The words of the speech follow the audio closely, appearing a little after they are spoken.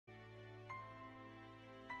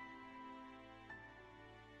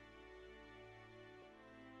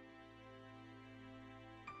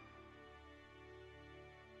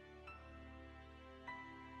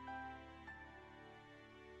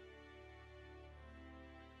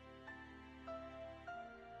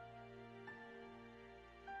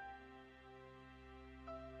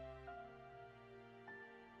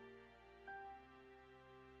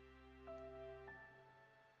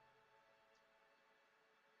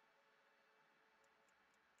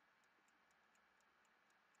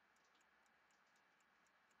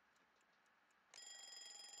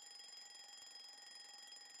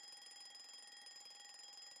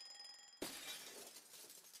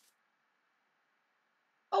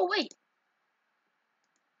Oh, wait.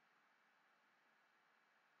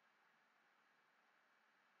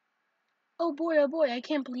 Oh boy, I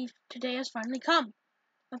can't believe today has finally come.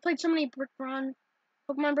 I've played so many Pokemon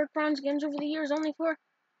Brick Bronze games over the years, only for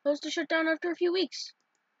those to shut down after a few weeks.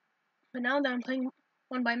 But now that I'm playing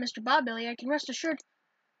one by Mr. Bob-Billy, I can rest assured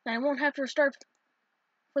that I won't have to restart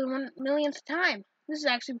for the 1,000,000th time. This is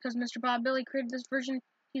actually because Mr. Bob-Billy created this version to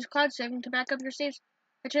use cloud saving to back up your saves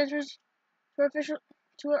that transfers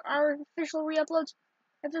to our official re-uploads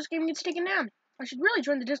if this game gets taken down. I should really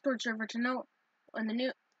join the Discord server to know when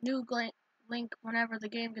the new link whenever the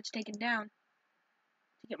game gets taken down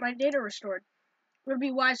to get my data restored. It would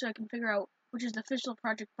be wise so I can figure out which is the official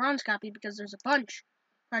Project Bronze copy, because there's a bunch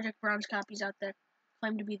of Project Bronze copies out there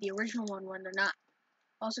claim to be the original one when they're not.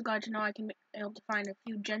 Also glad to know I can be able to find a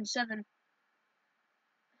few Gen 7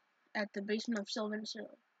 at the basement of Sylvan City.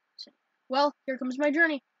 Well, here comes my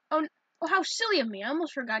journey. Oh, how silly of me. I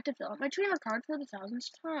almost forgot to fill out my trainer card for the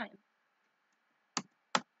 1000th time.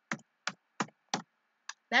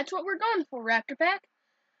 That's what we're going for, Raptor Pack.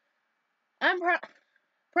 I'm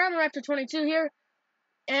Prime Raptor 22 here,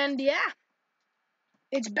 and yeah,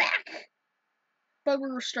 it's back, but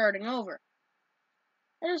we're starting over.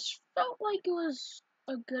 I just felt like it was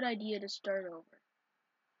a good idea to start over.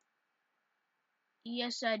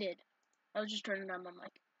 Yes, I did. I was just turning on my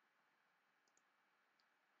mic.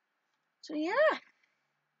 So yeah,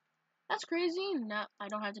 that's crazy. Now I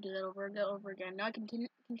don't have to do that over again. Now I can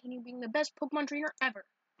continue being the best Pokemon trainer ever.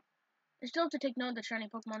 I still have to take note that shiny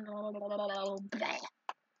Pokemon. Blah.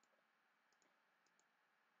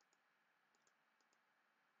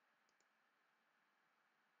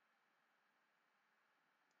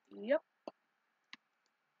 Yep.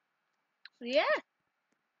 So yeah,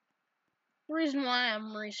 the reason why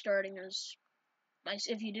I'm restarting is,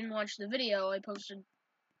 if you didn't watch the video I posted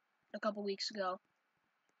a couple weeks ago,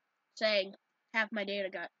 saying half my data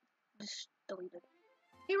got just deleted.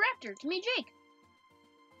 Hey Raptor, it's me, Jake.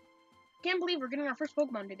 Can't believe we're getting our first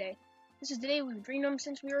Pokemon today. This is the day we've dreamed of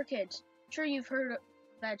since we were kids. I'm sure you've heard of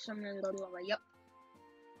that something. Yep.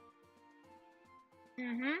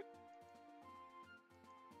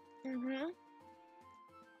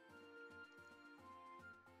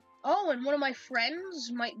 Oh, and one of my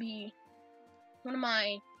friends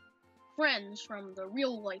from the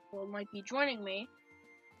real life world might be joining me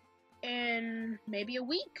in maybe a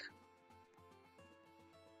week.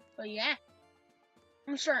 But yeah,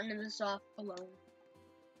 I'm starting this off alone.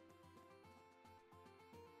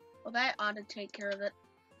 Well, that ought to take care of it.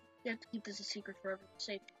 You have to keep this a secret for everyone's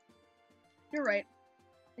safety. You're right.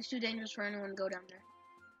 It's too dangerous for anyone to go down there.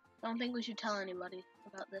 I don't think we should tell anybody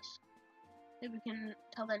about this. Maybe we can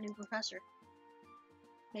tell that new professor.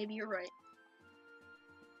 Maybe you're right.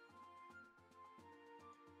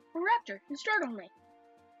 Well, Raptor, you startled me.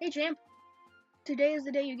 Hey, champ. Today is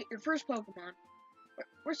the day you get your first Pokemon.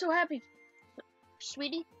 We're so happy.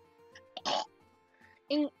 Sweetie? I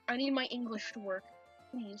need my English to work.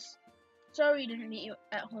 Please. Sorry we didn't meet you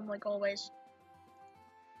at home like always.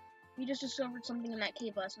 We just discovered something in that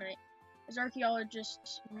cave last night. As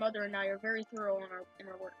archaeologists, your mother and I are very thorough in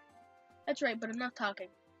our work. That's right, but enough talking.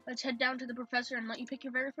 Let's head down to the professor and let you pick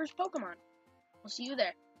your very first Pokemon. We'll see you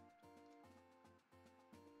there.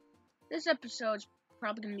 This episode's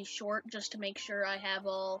probably going to be short, just to make sure I have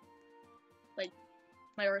all,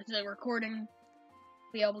 the recording,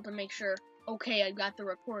 be able to make sure, okay, I got the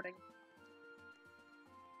recording.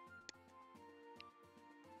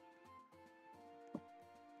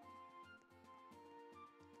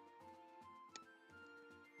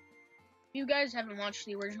 If you guys haven't watched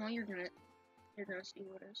the original, you're gonna see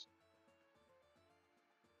what it is.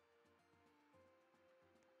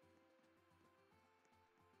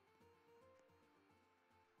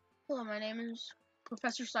 Hello, my name is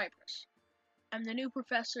Professor Cypress. I'm the new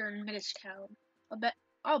professor in Midistown.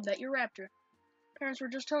 I'll bet you're Raptor. Parents were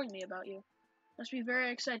just telling me about you. Must be very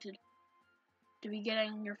excited to be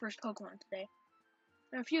getting your first Pokemon today.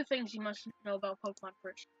 There are a few things you must know about Pokemon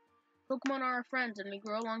first. Pokemon are our friends, and we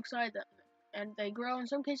grow alongside them. And they grow, in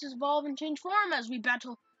some cases, evolve and change form as we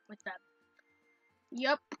battle with them.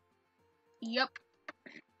 Yup.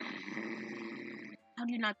 How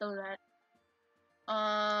do you not know that?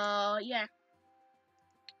 Yeah.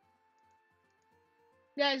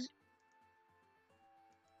 Guys,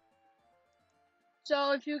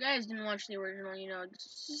 so if you guys didn't watch the original, you know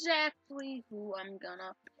exactly who I'm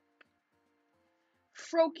gonna pick.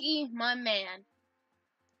 Froakie, my man.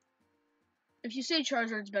 If you say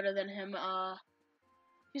Charizard's better than him, if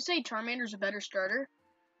you say Charmander's a better starter,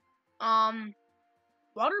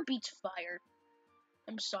 water beats fire.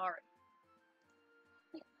 I'm sorry.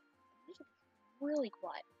 really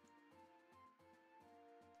quiet.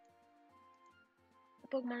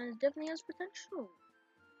 The Pokemon is definitely has potential.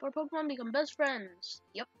 Four Pokemon become best friends.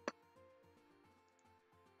 Yep.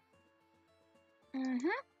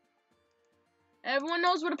 Everyone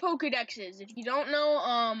knows what a Pokédex is. If you don't know,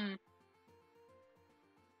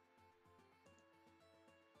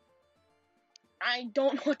 I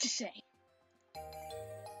don't know what to say.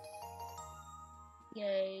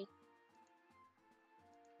 Yay.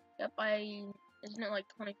 Yep, isn't it like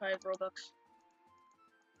 25 Robux?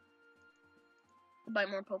 To buy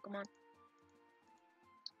more Pokemon.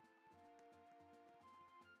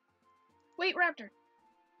 Wait, Raptor.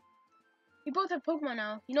 We both have Pokemon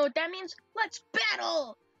now. You know what that means? Let's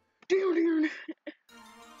battle!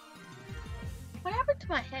 What happened to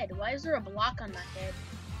my head? Why is there a block on my head?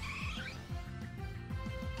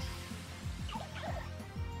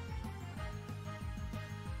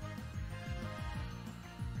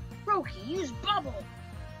 Roki, use Bubble!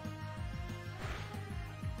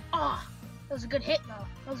 Ah, that was a good hit though.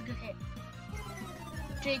 That was a good hit.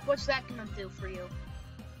 Jake, what's that gonna do for you?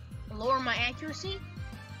 Lower my accuracy?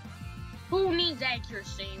 Who needs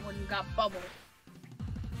accuracy when you got Bubble?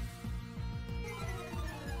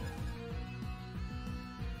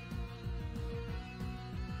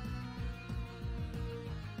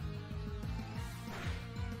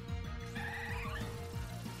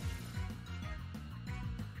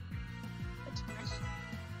 That's nice.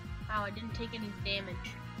 Wow, I didn't take any damage.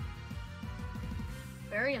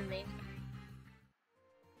 Very amazing.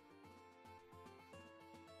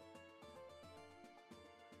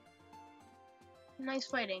 Nice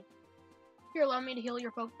fighting. Here, allow me to heal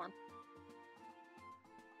your Pokemon.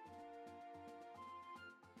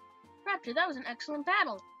 Raptor, that was an excellent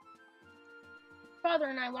battle. Father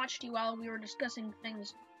and I watched you while we were discussing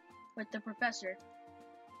things with the professor.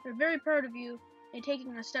 We're very proud of you in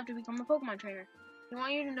taking the step to become a Pokemon trainer. We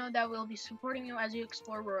want you to know that we'll be supporting you as you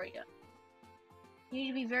explore Roria. You need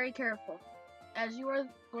to be very careful, as you are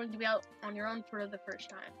going to be out on your own for the first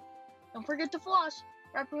time. Don't forget to floss.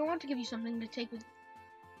 Raptor, we want to give you something to take with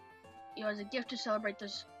you as a gift to celebrate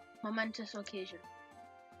this momentous occasion.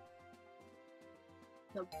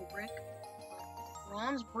 The brick?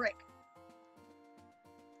 Bronze brick.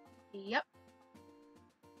 Yep.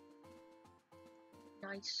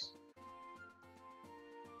 Nice.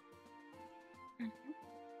 I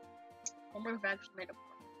wonder if I actually made a point.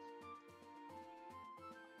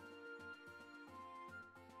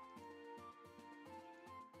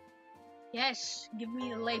 Yes, give me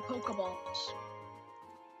the lay Pokeballs.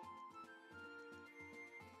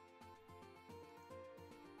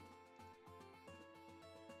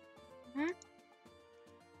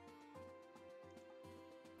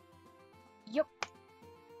 Yep.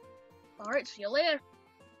 Alright, see you later.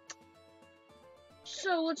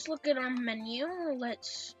 So let's look at our menu.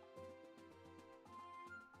 Let's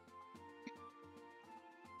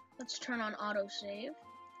turn on autosave.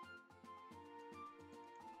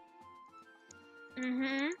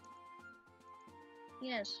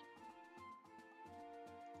 Yes.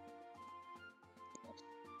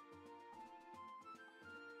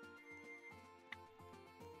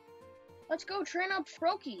 Let's go train up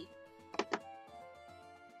Froakie.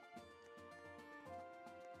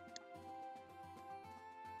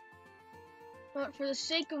 But for the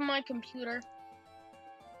sake of my computer,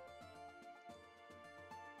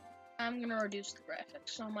 I'm gonna reduce the graphics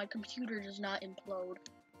so my computer does not implode.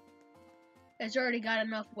 It's already got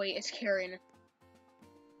enough weight, it's carrying it.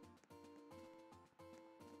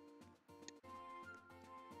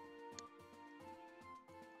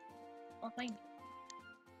 Oh, thank you.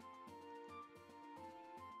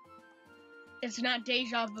 It's not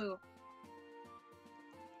deja vu.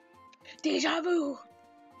 Deja vu!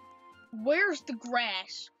 Where's the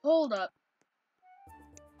grass? Hold up.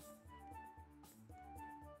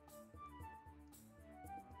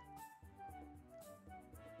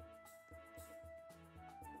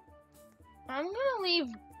 I'm gonna leave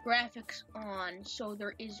graphics on so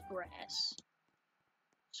there is grass.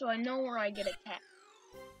 So I know where I get attacked.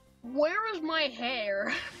 Where is my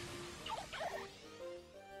hair?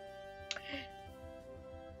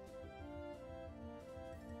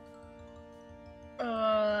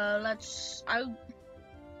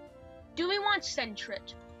 Do we want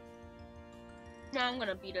Sentret? No, I'm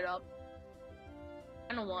gonna beat it up.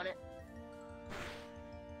 I don't want it.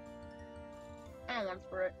 I don't want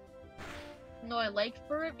for it. No, I like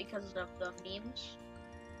for it because of the memes.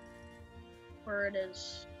 For it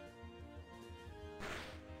is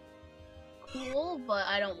cool, but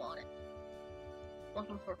I don't want it. I'm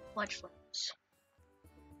looking for Fletchlings.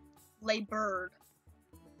 Lay bird.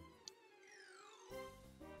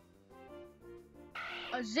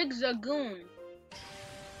 A zigzagoon.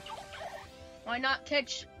 Why not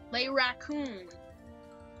catch Lay Raccoon?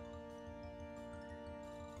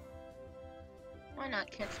 Why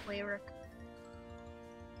not catch Lay Raccoon?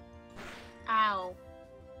 Ow.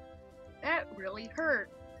 That really hurt.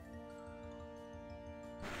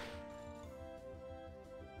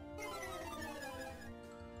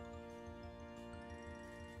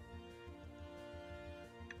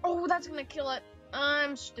 Oh, that's gonna kill it.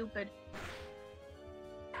 I'm stupid.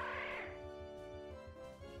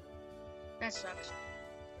 That sucks.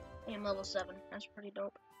 I am level 7. That's pretty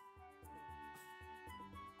dope.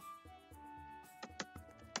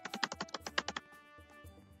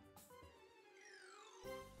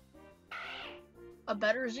 A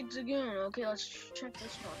better zigzagoon. Okay, let's check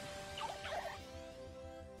this one.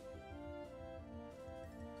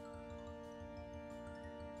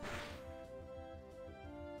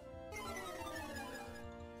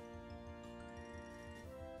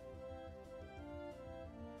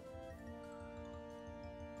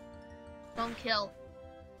 Don't kill.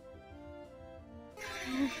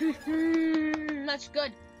 That's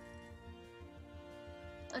good.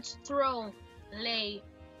 Let's throw Lay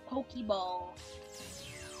Pokeball.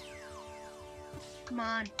 Come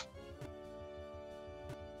on.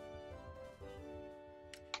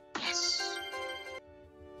 Yes.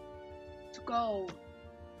 Let's go.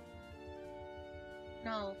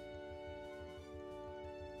 No.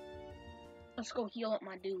 Let's go heal up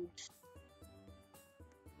my dudes.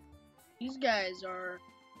 These guys are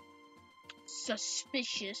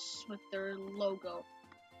suspicious with their logo.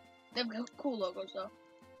 They've got cool logos though.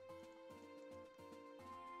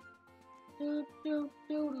 Do, do,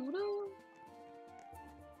 do, do, do.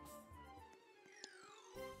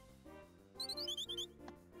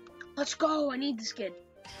 Let's go! I need this kid.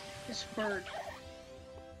 This bird.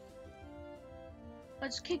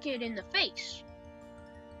 Let's kick it in the face.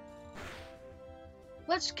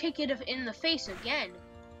 Let's kick it in the face again.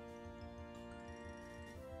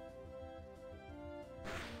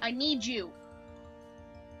 I need you.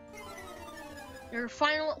 Your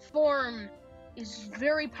final form is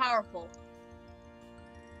very powerful.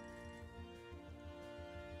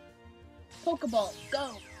 Pokeball,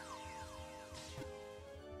 go.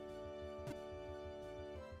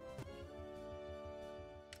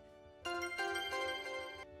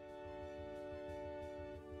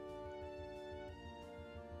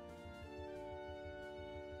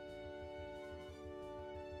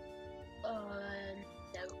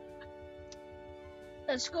 No.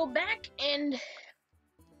 Let's go back and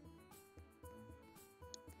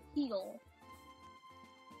heal.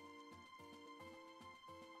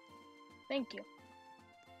 Thank you.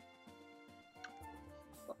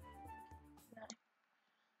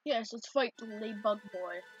 Yes, let's fight the Ladybug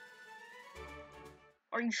Boy.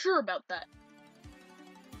 Are you sure about that?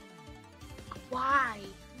 Why?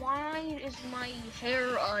 Why is my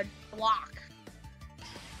hair a block?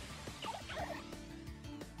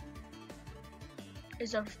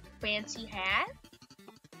 Is a fancy hat?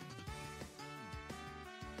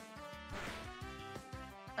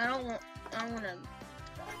 I don't want to.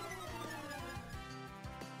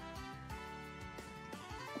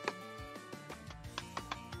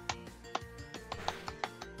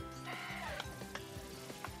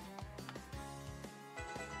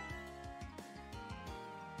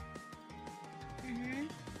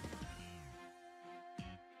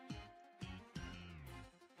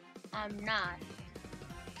 I'm not.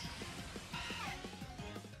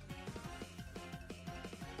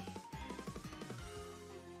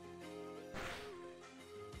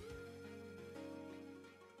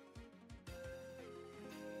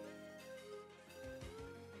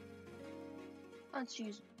 Let's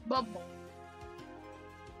use Bubble.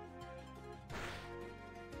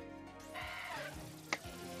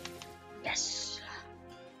 Yes.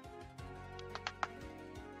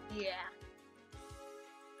 Yeah.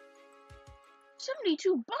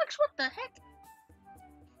 72 bucks? What the heck?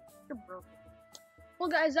 You're broken. Well,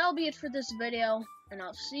 guys, that'll be it for this video, and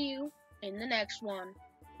I'll see you in the next one.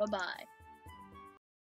 Bye-bye.